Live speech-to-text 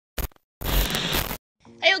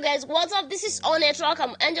Hey you guys, what's up? This is On Network.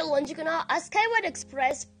 I'm Angel Wanjikuna. A Skyward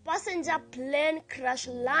Express passenger plane crash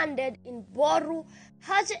landed in Boru,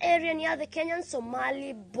 Haja area near the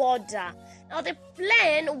Kenyan-Somali border. Now the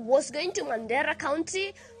plane was going to Mandera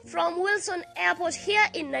County from Wilson Airport here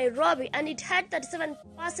in Nairobi, and it had 37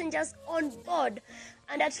 passengers on board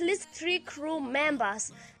and at least 3 crew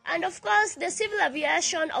members. And of course, the Civil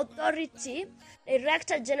Aviation Authority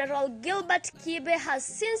Director General Gilbert Kibe has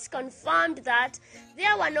since confirmed that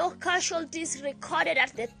there were no casualties recorded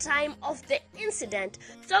at the time of the incident.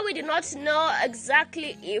 So we do not know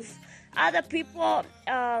exactly if other people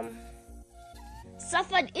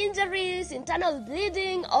suffered injuries, internal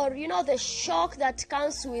bleeding, or the shock that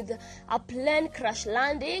comes with a plane crash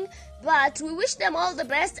landing. But we wish them all the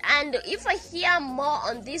best, and if I hear more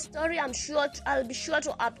on this story, I'll be sure to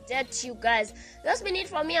update you guys. That's been it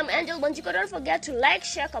from me. I'm Angel Bonjiko. Don't forget to like,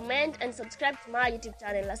 share, comment, and subscribe to my YouTube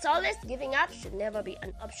channel. As always, giving up should never be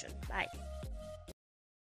an option. Bye.